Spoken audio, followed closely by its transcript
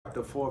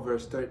Chapter 4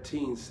 verse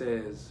 13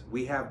 says,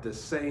 we have the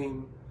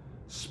same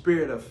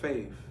spirit of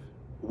faith.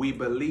 We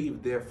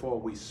believe, therefore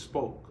we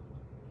spoke.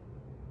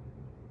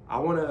 I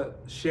want to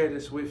share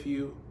this with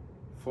you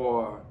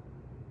for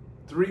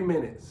 3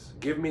 minutes.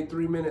 Give me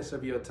 3 minutes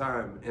of your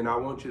time, and I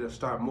want you to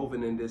start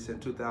moving in this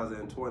in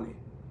 2020.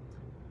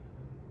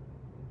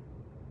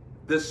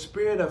 The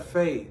spirit of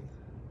faith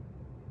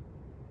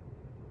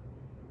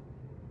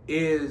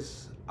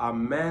is a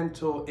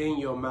mantle in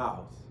your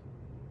mouth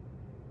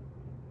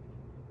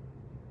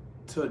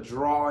to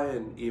draw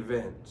in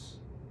events,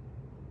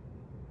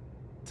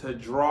 to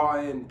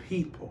draw in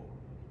people,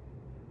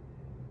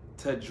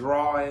 to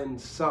draw in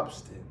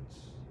substance,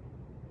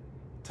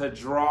 to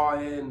draw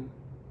in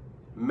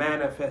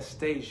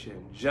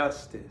manifestation,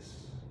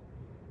 justice,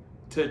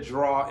 to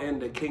draw in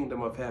the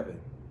kingdom of heaven.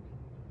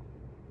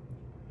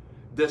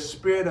 The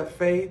spirit of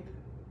faith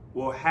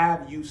will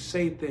have you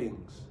say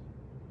things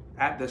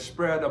at the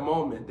spur of the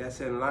moment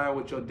that's in line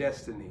with your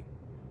destiny.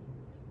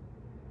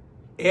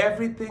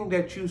 Everything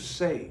that you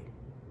say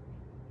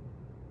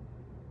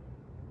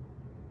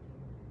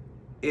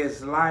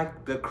is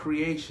like the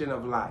creation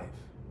of life.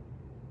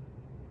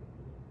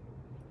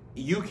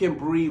 You can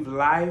breathe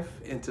life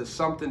into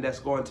something that's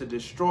going to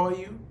destroy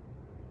you,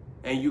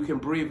 and you can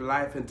breathe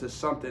life into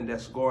something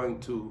that's going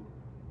to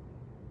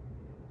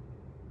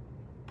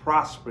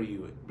prosper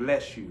you,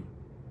 bless you.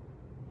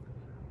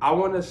 I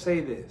want to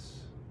say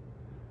this.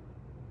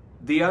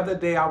 The other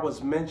day I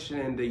was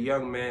mentioning the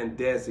young man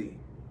Desi.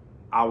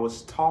 I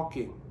was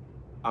talking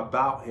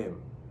about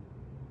him.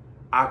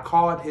 I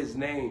called his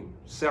name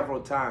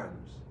several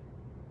times.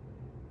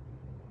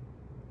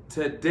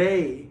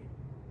 Today,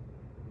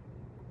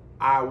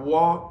 I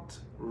walked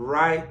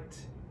right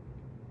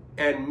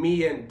and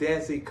me and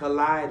Desi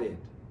collided.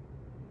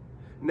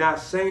 Now,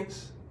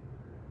 saints,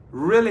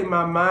 really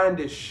my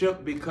mind is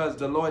shook because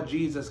the Lord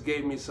Jesus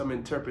gave me some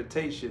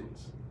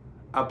interpretations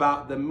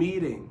about the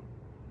meeting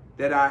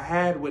that I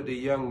had with the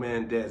young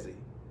man Desi.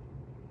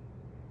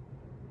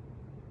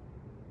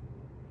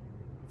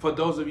 For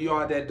those of you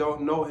all that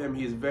don't know him,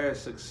 he's very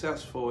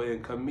successful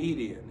and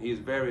comedian. He's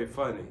very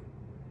funny.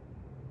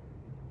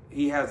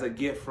 He has a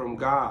gift from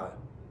God.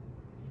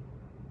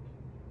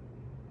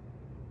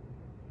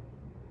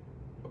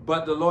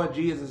 But the Lord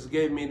Jesus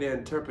gave me the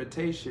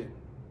interpretation.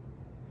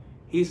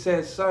 He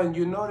said, son,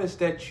 you notice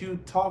that you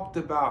talked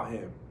about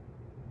him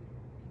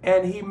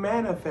and he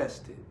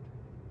manifested.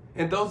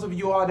 And those of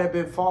you all that have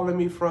been following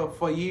me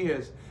for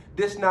years,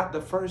 this is not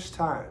the first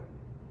time.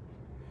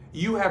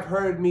 You have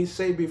heard me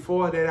say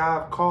before that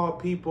I've called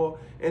people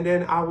and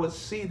then I would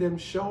see them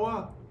show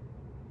up.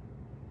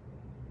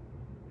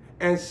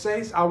 And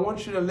saints, I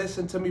want you to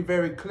listen to me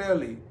very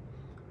clearly.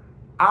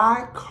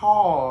 I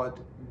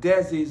called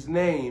Desi's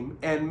name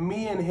and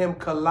me and him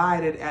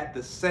collided at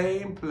the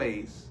same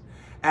place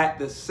at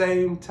the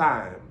same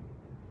time.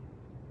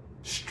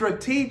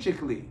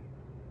 Strategically.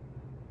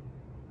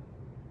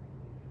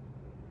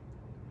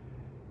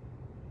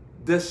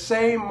 The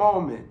same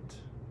moment.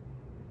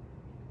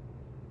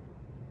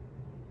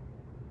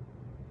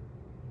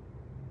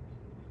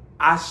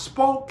 I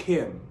spoke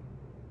him.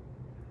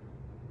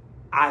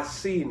 I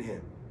seen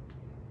him.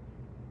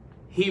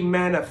 He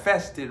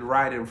manifested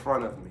right in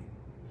front of me.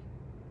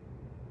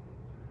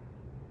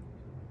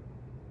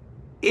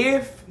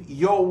 If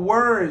your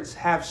words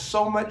have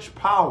so much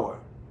power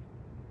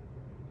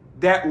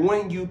that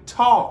when you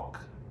talk,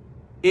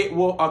 it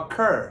will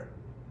occur,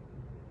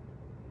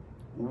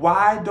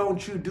 why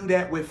don't you do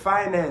that with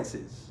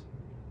finances?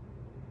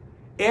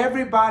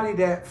 Everybody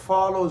that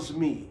follows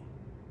me,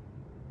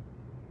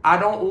 I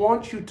don't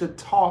want you to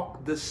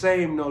talk the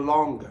same no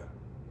longer.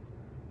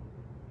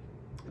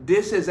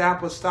 This is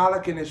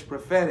apostolic and it's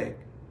prophetic.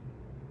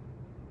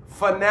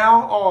 For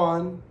now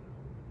on,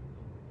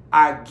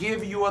 I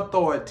give you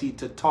authority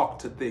to talk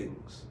to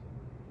things.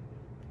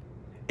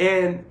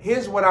 And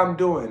here's what I'm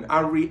doing.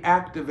 I'm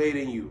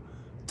reactivating you.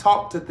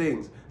 Talk to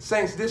things.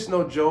 Saints, this is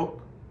no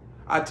joke.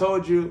 I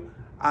told you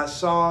I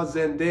saw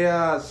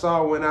Zendaya. I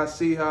saw when I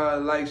see her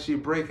like she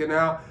breaking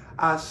out.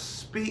 I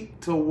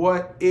speak to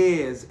what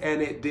is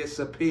and it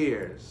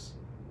disappears.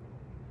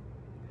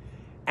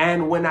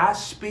 And when I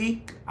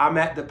speak, I'm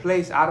at the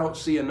place I don't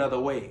see another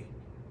way.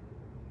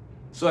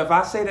 So if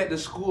I say that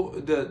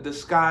the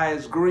sky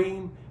is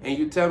green and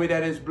you tell me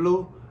that it's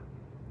blue,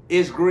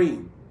 it's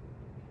green.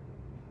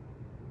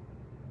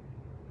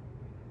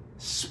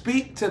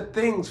 Speak to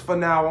things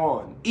from now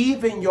on,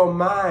 even your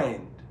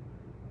mind.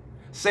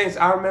 Saints,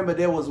 I remember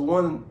there was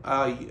one,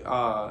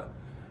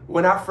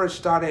 when I first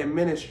started in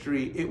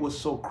ministry, it was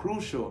so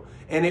crucial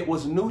and it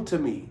was new to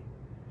me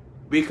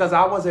because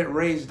I wasn't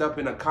raised up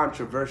in a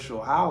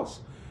controversial house.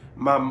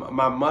 My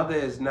mother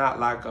is not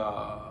like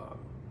a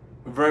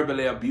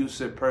verbally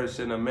abusive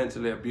person, a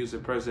mentally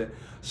abusive person.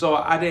 So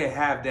I didn't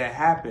have that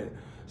happen.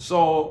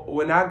 So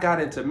when I got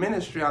into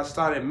ministry, I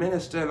started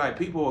ministering, like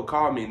people would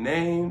call me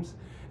names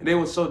and they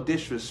were so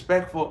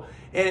disrespectful.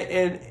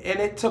 And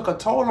it took a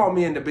toll on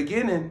me in the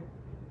beginning.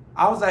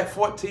 I was like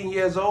 14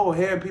 years old,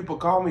 hearing people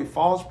call me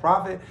false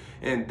prophet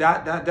and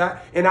dot.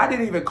 And I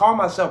didn't even call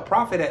myself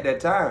prophet at that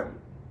time.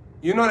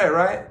 You know that,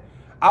 right?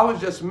 I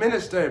was just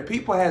ministering.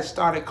 People had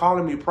started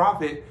calling me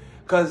prophet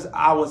because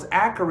I was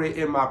accurate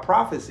in my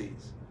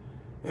prophecies.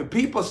 And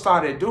people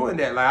started doing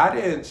that. Like, I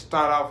didn't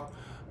start off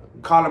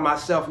calling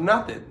myself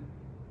nothing.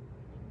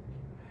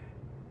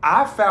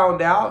 I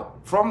found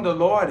out from the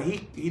Lord,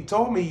 he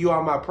told me, you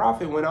are my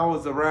prophet, when I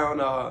was around,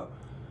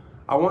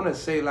 I want to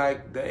say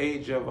like the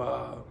age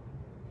of,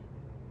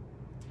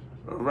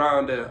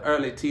 around the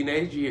early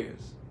teenage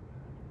years.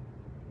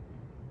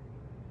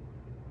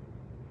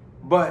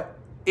 But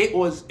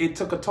it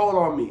took a toll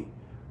on me.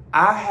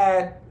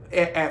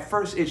 At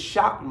first it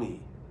shocked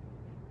me,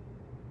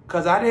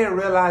 because I didn't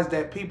realize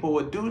that people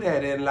would do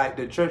that in like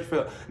the church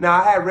field.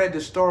 Now, I had read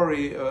the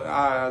story,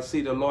 I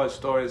see the Lord's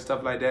story and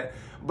stuff like that,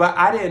 but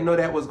I didn't know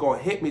that was going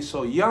to hit me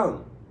so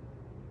young,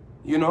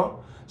 you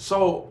know?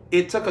 So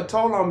it took a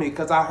toll on me,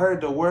 because I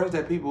heard the words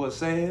that people were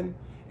saying,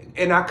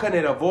 and I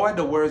couldn't avoid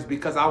the words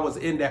because I was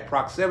in that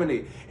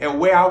proximity. And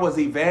where I was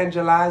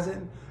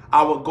evangelizing,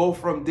 I would go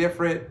from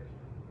different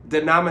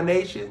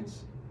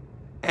denominations,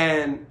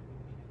 and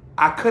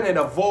I couldn't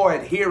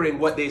avoid hearing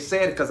what they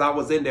said because I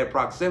was in their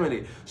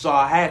proximity. So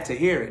I had to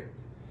hear it.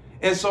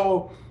 And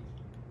so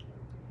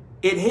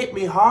it hit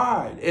me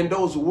hard. And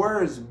those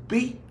words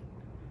beat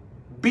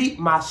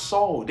my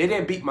soul. They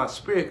didn't beat my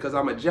spirit because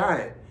I'm a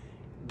giant.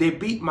 They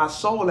beat my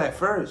soul at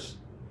first.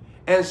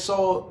 And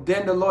so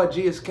then the Lord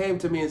Jesus came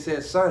to me and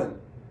said, son,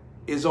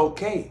 it's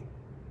okay.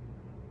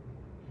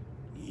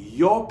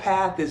 Your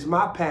path is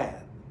my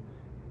path.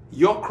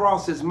 Your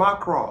cross is my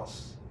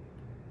cross.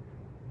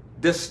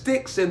 The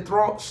sticks and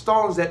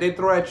stones that they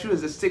throw at you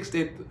is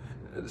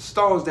the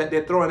stones that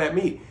they're throwing at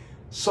me.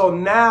 So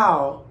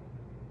now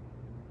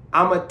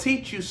I'm going to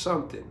teach you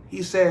something.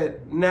 He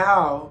said,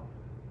 now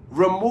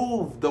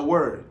remove the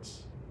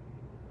words.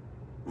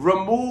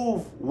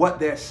 Remove what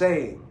they're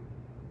saying.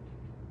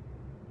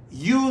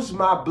 Use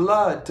my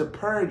blood to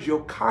purge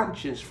your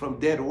conscience from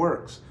dead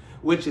works,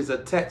 which is a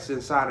text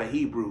inside of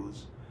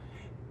Hebrews.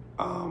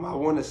 I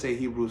want to say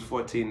Hebrews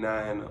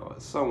 14:9 or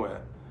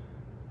somewhere.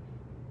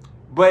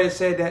 But it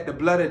said that the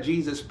blood of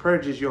Jesus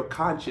purges your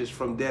conscience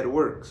from dead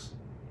works.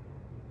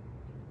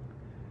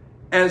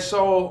 And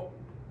so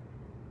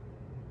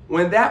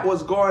when that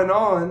was going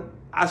on,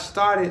 I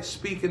started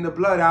speaking the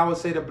blood. I would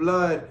say the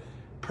blood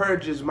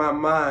purges my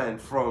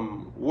mind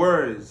from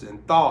words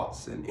and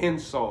thoughts and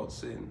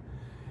insults.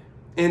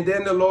 And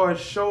then the Lord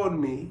showed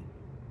me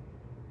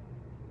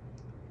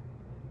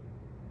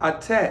a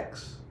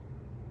text.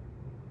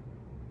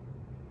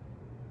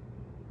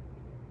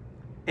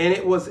 And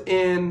it was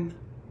in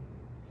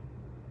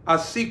a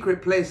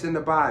secret place in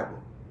the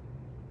Bible.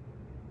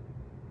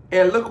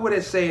 And look what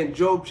it says in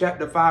Job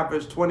chapter 5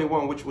 verse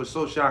 21, which was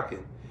so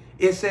shocking.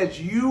 It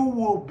says, you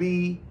will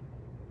be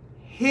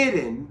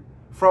hidden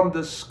from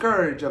the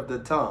scourge of the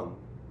tongue.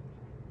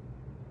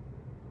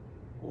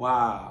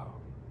 Wow.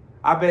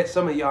 I bet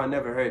some of y'all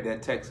never heard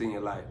that text in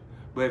your life.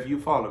 But if you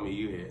follow me,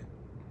 you hear it.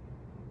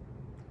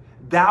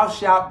 Thou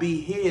shalt be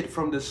hid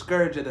from the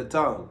scourge of the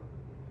tongue.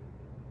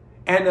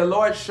 And the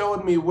Lord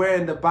showed me where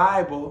in the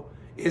Bible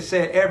it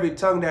said, every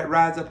tongue that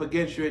rises up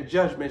against you in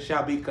judgment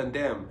shall be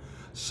condemned.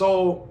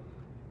 So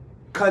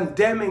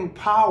condemning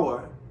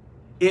power,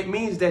 it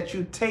means that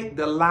you take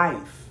the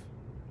life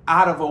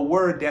out of a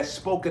word that's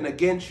spoken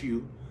against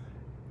you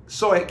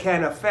so it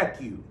can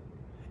affect you.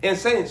 And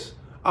saints,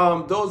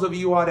 those of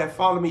you all that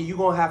follow me, you're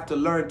going to have to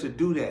learn to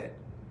do that.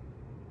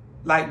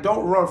 Like,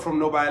 don't run from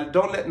nobody.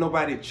 Don't let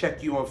nobody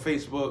check you on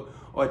Facebook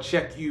or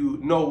check you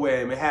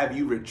nowhere and have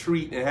you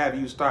retreat and have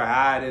you start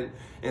hiding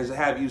and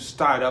have you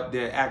start up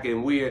there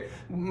acting weird.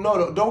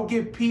 No, don't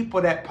give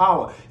people that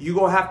power. You're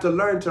going to have to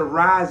learn to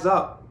rise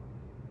up.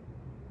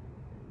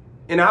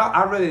 And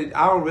I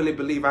don't really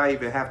believe I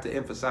even have to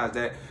emphasize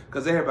that,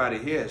 because everybody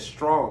here is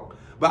strong.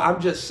 But I'm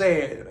just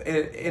saying,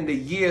 in the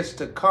years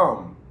to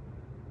come,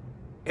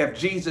 if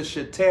Jesus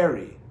should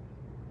tarry,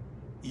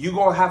 you're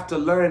going to have to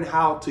learn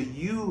how to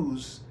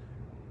use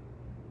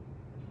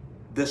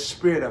the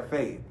spirit of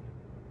faith.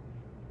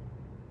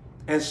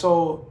 And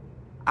so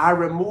I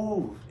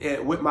removed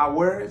it with my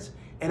words,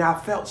 and I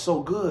felt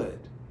so good.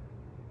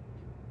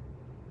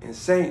 And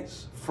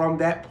saints, from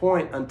that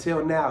point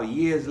until now,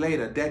 years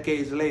later,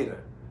 decades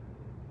later,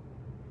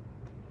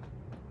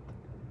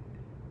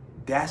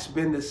 that's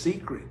been the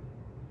secret.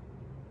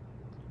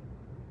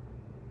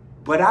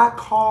 But I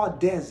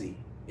called Desi,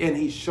 and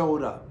he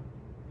showed up.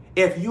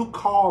 If you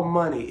call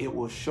money, it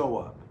will show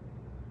up.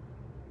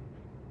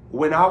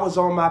 When I was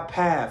on my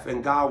path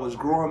and God was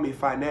growing me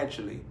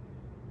financially,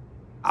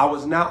 I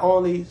was not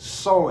only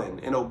sowing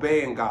and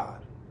obeying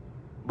God,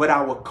 but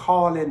I would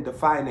call in the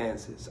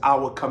finances. I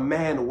would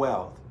command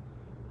wealth.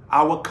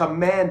 I would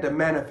command the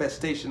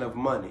manifestation of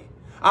money.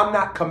 I'm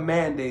not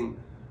commanding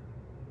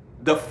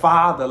the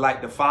Father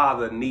like the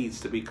Father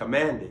needs to be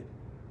commanded,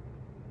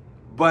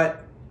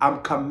 but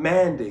I'm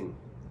commanding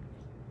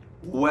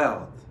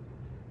wealth.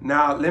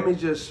 Now, let me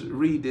just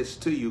read this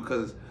to you,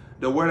 because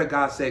the Word of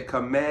God said,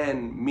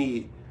 command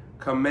me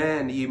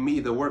command ye me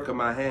the work of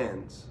my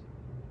hands.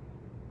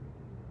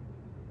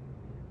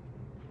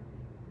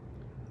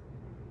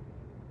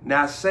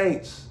 Now,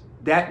 saints,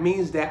 that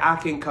means that I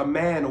can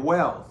command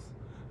wealth,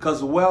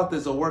 because wealth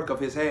is a work of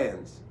his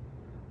hands.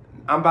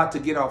 I'm about to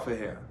get off of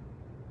here.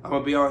 I'm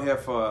going to be on here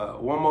for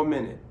one more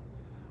minute.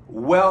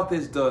 Wealth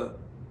is the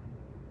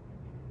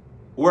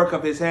work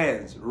of his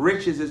hands.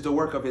 Riches is the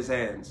work of his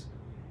hands.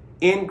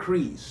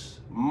 Increase,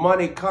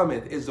 money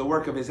cometh, is the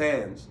work of his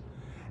hands.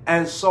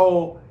 And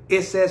so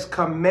it says,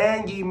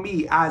 command ye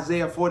me,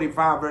 Isaiah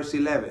 45 verse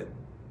 11.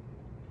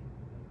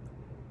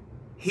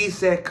 He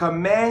said,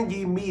 command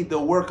ye me the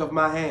work of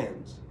my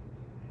hands.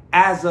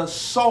 As a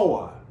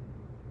sower,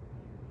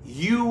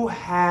 you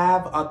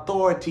have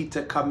authority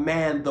to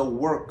command the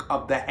work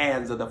of the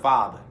hands of the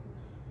Father.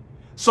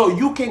 So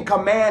you can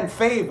command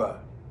favor.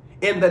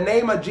 In the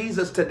name of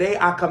Jesus today,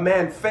 I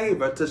command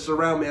favor to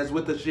surround me as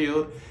with a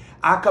shield.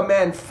 I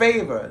command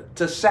favor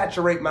to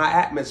saturate my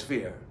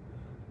atmosphere.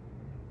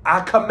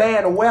 I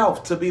command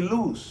wealth to be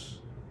loose.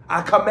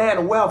 I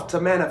command wealth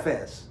to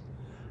manifest.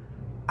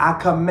 I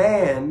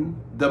command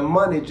the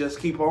money just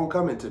keep on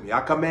coming to me.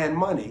 I command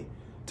money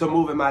to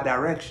move in my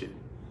direction.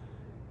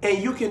 And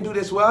you can do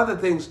this with other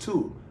things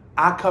too.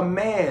 I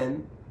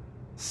command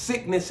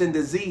sickness and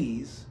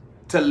disease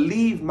to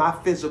leave my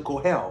physical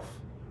health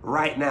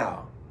right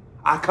now.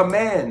 I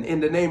command in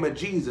the name of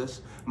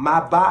Jesus my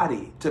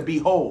body to be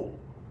whole.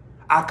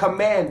 I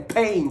command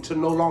pain to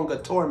no longer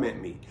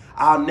torment me.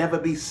 I'll never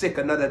be sick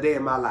another day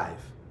in my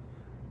life.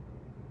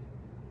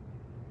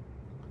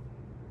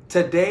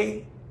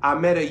 Today, I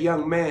met a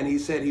young man. He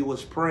said he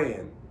was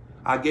praying.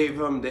 I gave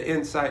him the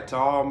insight to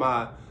all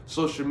my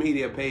social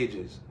media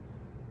pages.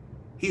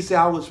 He said,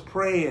 I was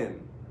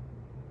praying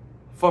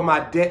for my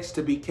debts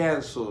to be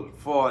canceled,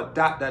 for ...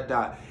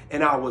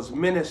 And I was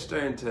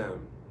ministering to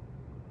him.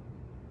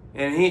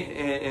 And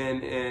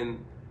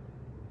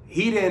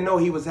he didn't know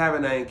he was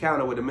having an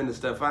encounter with the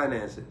Minister of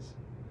Finances.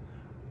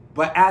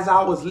 But as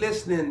I was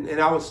listening and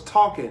I was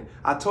talking,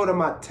 I told him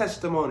my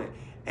testimony,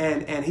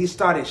 and he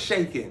started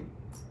shaking.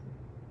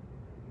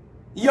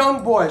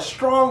 Young boy,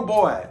 strong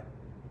boy,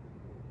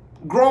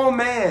 grown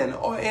man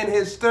in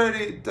his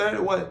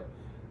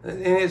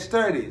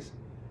 30s,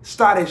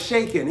 started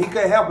shaking. He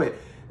couldn't help it.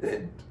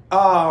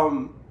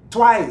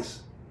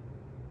 Twice.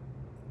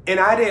 And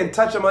I didn't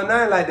touch him or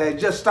nothing like that.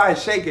 Just started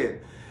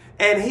shaking.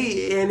 And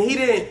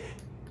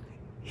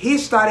he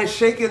started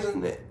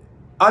shaking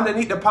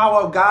underneath the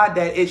power of God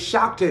that it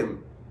shocked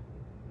him.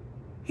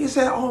 He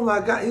said, oh my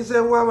God. He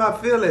said, what am I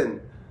feeling?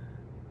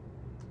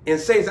 And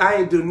saints, I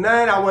ain't do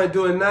nothing. I wasn't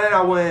doing nothing.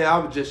 I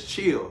was just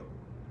chill.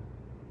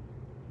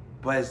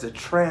 But it's the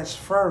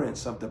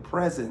transference of the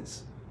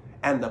presence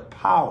and the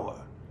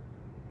power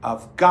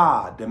of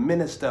God, the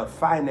Minister of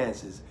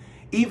Finances.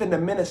 Even the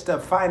Minister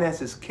of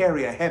Finances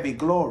carry a heavy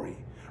glory.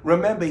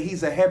 Remember,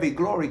 he's a heavy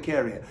glory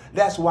carrier.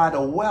 That's why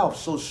the wealth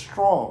so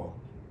strong.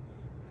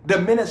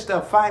 The Minister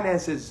of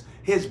Finances,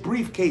 his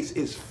briefcase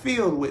is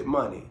filled with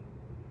money.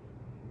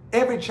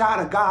 Every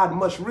child of God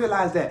must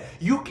realize that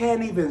you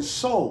can't even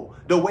sow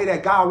the way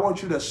that God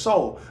wants you to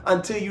sow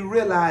until you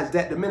realize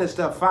that the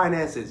Minister of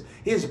Finances,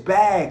 his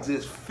bags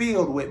is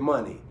filled with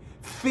money,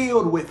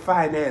 filled with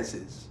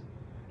finances.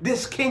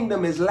 This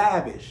kingdom is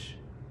lavish.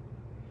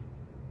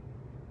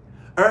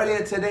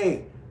 Earlier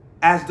today,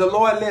 as the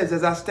Lord lives,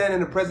 as I stand in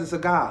the presence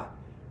of God,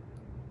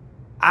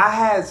 I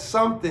had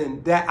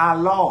something that I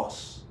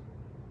lost.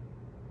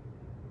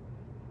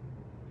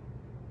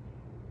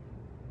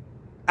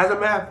 As a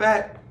matter of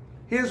fact,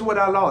 here's what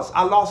I lost.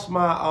 I lost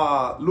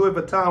my Louis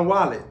Vuitton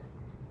wallet.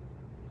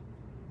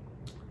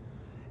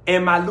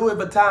 And my Louis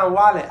Vuitton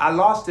wallet, I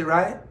lost it,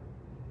 right?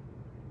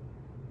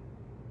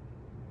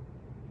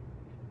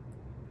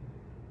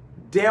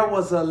 There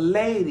was a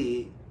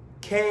lady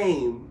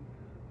came.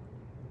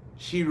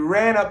 She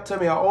ran up to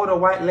me, an older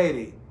white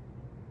lady.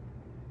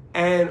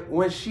 And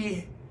when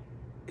she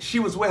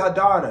was with her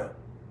daughter.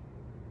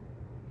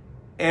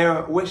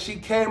 And when she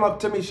came up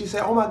to me, she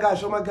said, oh my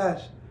gosh, oh my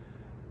gosh.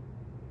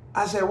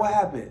 I said, what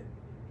happened?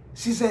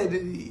 She said,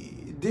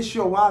 this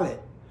your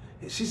wallet?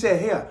 She said,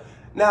 here.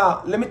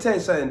 Now, let me tell you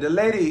something. The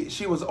lady,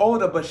 she was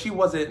older, but she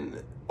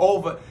wasn't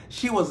over.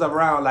 She was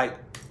around like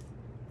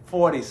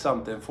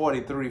 40-something,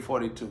 43,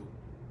 42.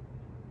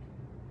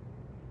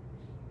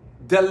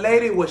 The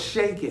lady was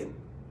shaking.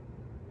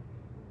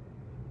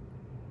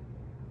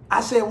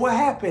 I said, what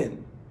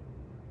happened?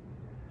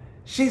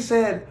 She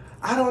said,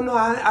 I don't know.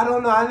 I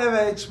don't know. I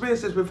never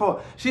experienced this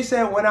before. She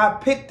said, when I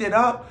picked it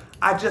up,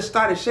 I just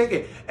started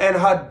shaking. And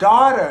her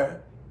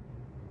daughter,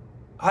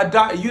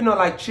 you know,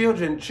 like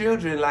children,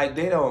 like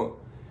they don't.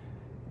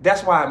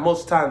 That's why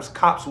most times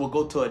cops will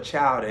go to a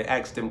child and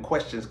ask them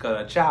questions,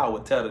 because a child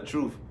will tell the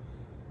truth.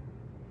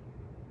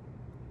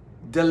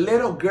 The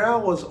little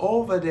girl was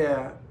over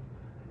there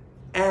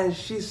and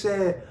she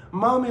said,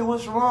 Mommy,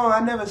 what's wrong? I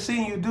never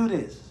seen you do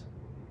this.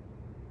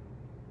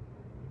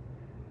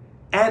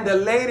 And the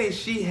lady,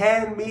 she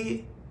handed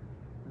me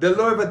the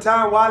Louis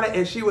Vuitton wallet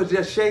and she was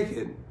just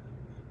shaking.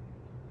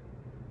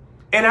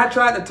 And I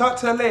tried to talk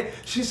to her lady.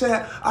 She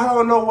said, I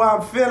don't know what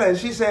I'm feeling.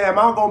 She said, am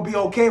I going to be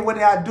okay? What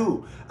did I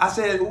do? I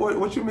said,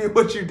 what you mean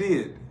what you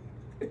did?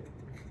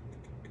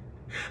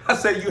 I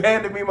said, you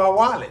handed me my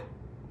wallet.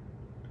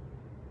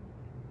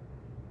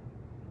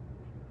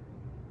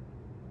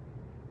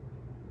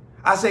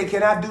 I said,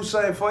 can I do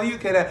something for you?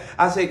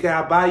 I said, can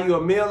I buy you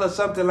a meal or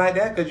something like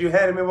that? Because you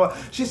handed me one.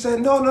 She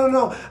said,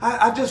 no.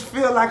 I just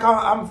feel like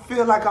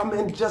I'm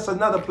in just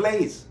another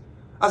place.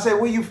 I said,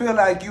 where you feel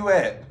like you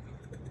at?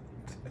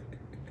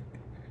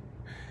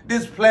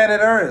 This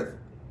planet Earth.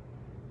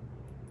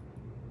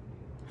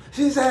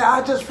 She said,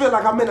 I just feel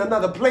like I'm in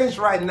another place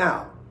right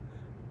now.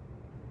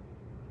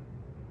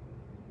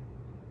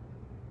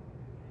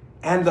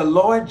 And the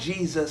Lord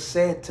Jesus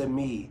said to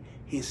me,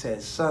 he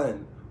said,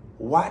 son,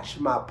 watch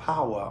my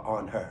power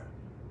on her.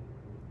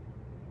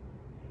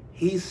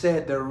 He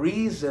said the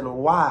reason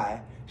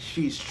why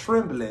she's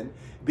trembling,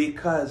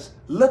 because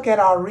look at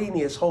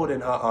Arrhenius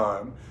holding her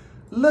arm.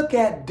 Look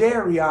at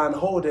Darion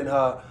holding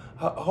her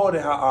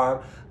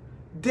arm.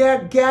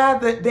 They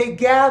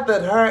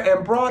gathered her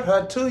and brought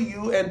her to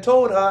you and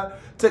told her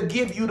to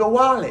give you the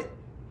wallet.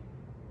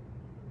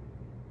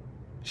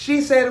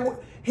 She said,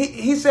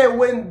 he said,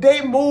 when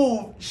they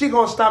move, she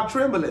gonna stop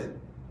trembling.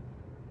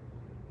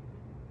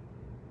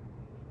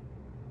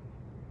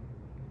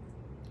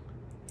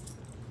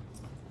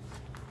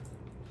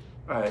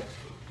 All right.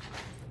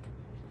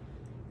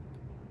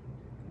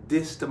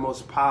 This is the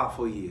most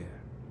powerful year.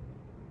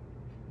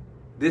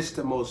 This is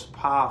the most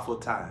powerful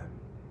time.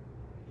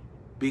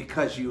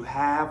 Because you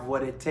have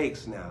what it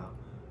takes now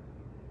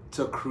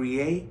to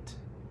create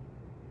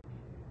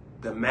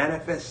the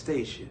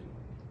manifestation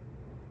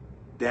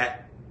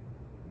that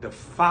the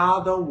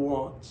Father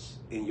wants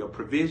in your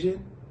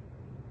provision,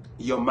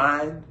 your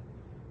mind.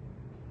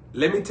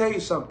 Let me tell you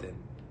something.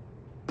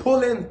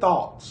 Pull in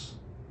thoughts.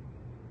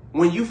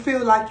 When you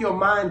feel like your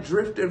mind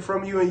drifting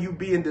from you and you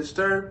being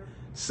disturbed,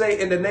 say,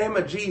 in the name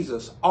of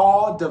Jesus,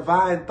 all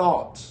divine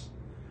thoughts,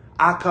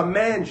 I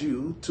command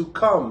you to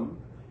come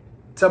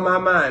to my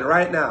mind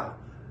right now.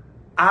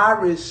 I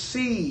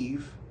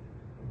receive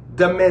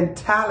the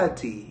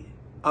mentality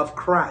of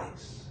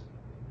Christ.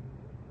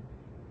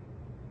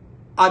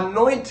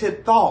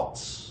 Anointed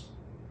thoughts,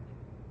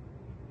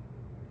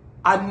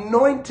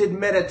 anointed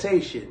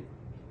meditation,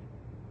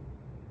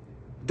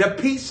 the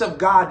peace of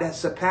God that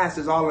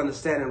surpasses all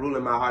understanding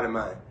ruling my heart and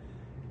mind.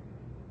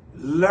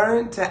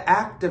 Learn to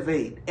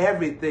activate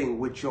everything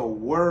with your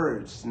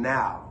words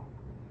now.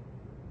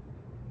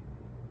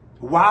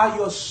 While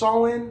you're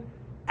sowing,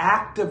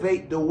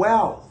 activate the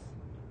wealth.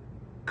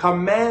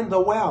 Command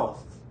the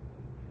wealth.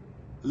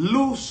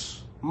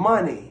 Loose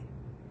money.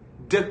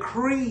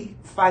 Decree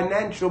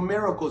financial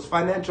miracles,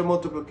 financial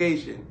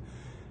multiplication.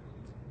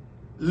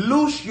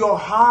 Loose your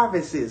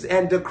harvests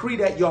and decree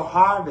that your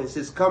harvest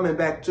is coming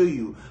back to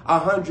you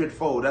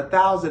 100-fold,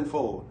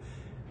 1,000-fold.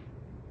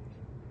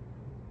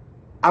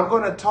 I'm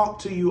going to talk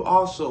to you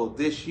also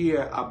this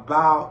year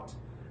about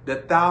the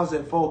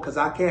 1,000-fold because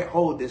I can't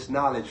hold this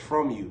knowledge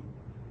from you.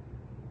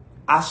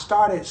 I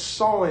started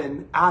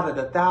sowing out of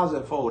the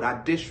 1,000-fold.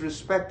 I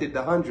disrespected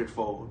the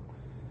 100-fold.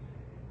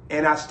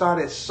 And I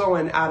started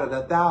sowing out of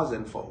the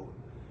 1,000-fold.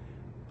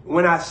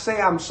 When I say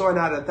I'm sowing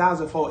out of the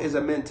 1,000-fold, is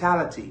a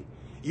mentality.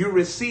 You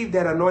receive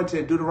that anointing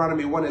in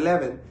Deuteronomy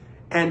 1:11,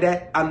 and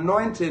that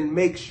anointing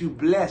makes you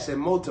bless and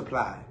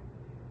multiply.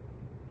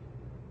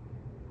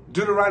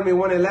 Deuteronomy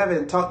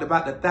 1:11 talked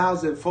about the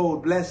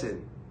 1,000-fold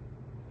blessing.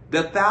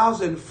 The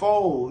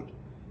 1,000-fold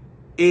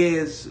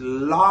is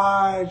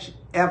large,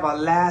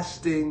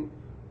 everlasting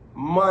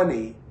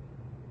money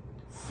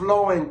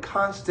flowing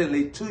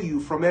constantly to you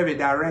from every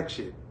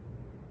direction.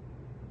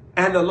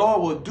 And the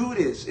Lord will do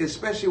this,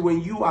 especially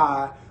when you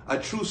are a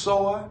true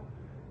sower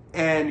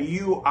and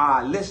you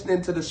are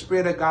listening to the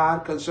Spirit of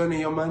God concerning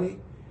your money.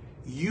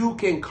 You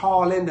can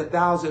call in the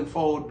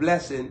 1,000-fold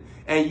blessing,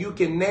 and you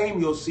can name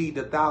your seed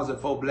the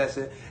 1,000-fold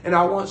blessing. And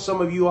I want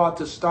some of you all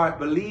to start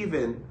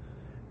believing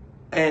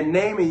and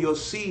naming your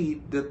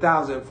seed the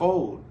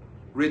 1,000-fold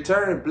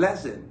return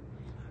blessing.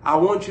 I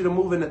want you to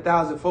move in the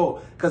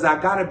 1,000-fold because I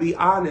got to be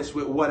honest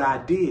with what I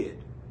did.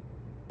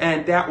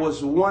 And that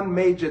was one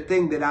major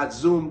thing that I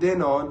zoomed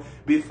in on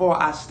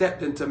before I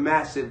stepped into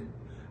massive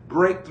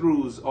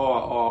breakthroughs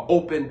or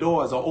open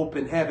doors or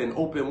open heaven,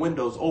 open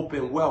windows,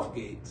 open wealth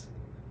gates.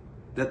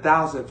 The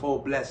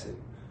 1,000-fold blessing.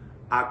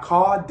 I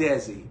called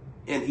Desi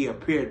and he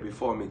appeared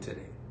before me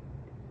today.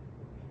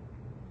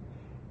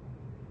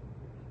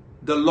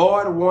 The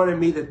Lord wanted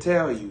me to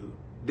tell you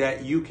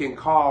that you can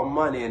call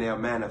money and it'll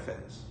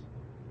manifest.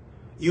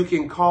 You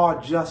can call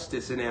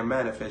justice and it'll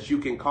manifest. You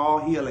can call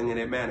healing and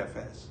it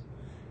manifests.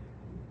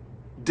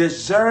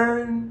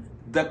 Discern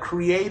the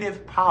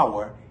creative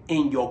power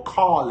in your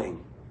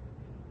calling.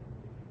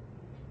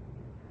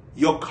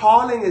 Your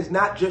calling is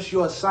not just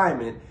your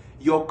assignment.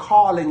 Your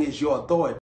calling is your authority.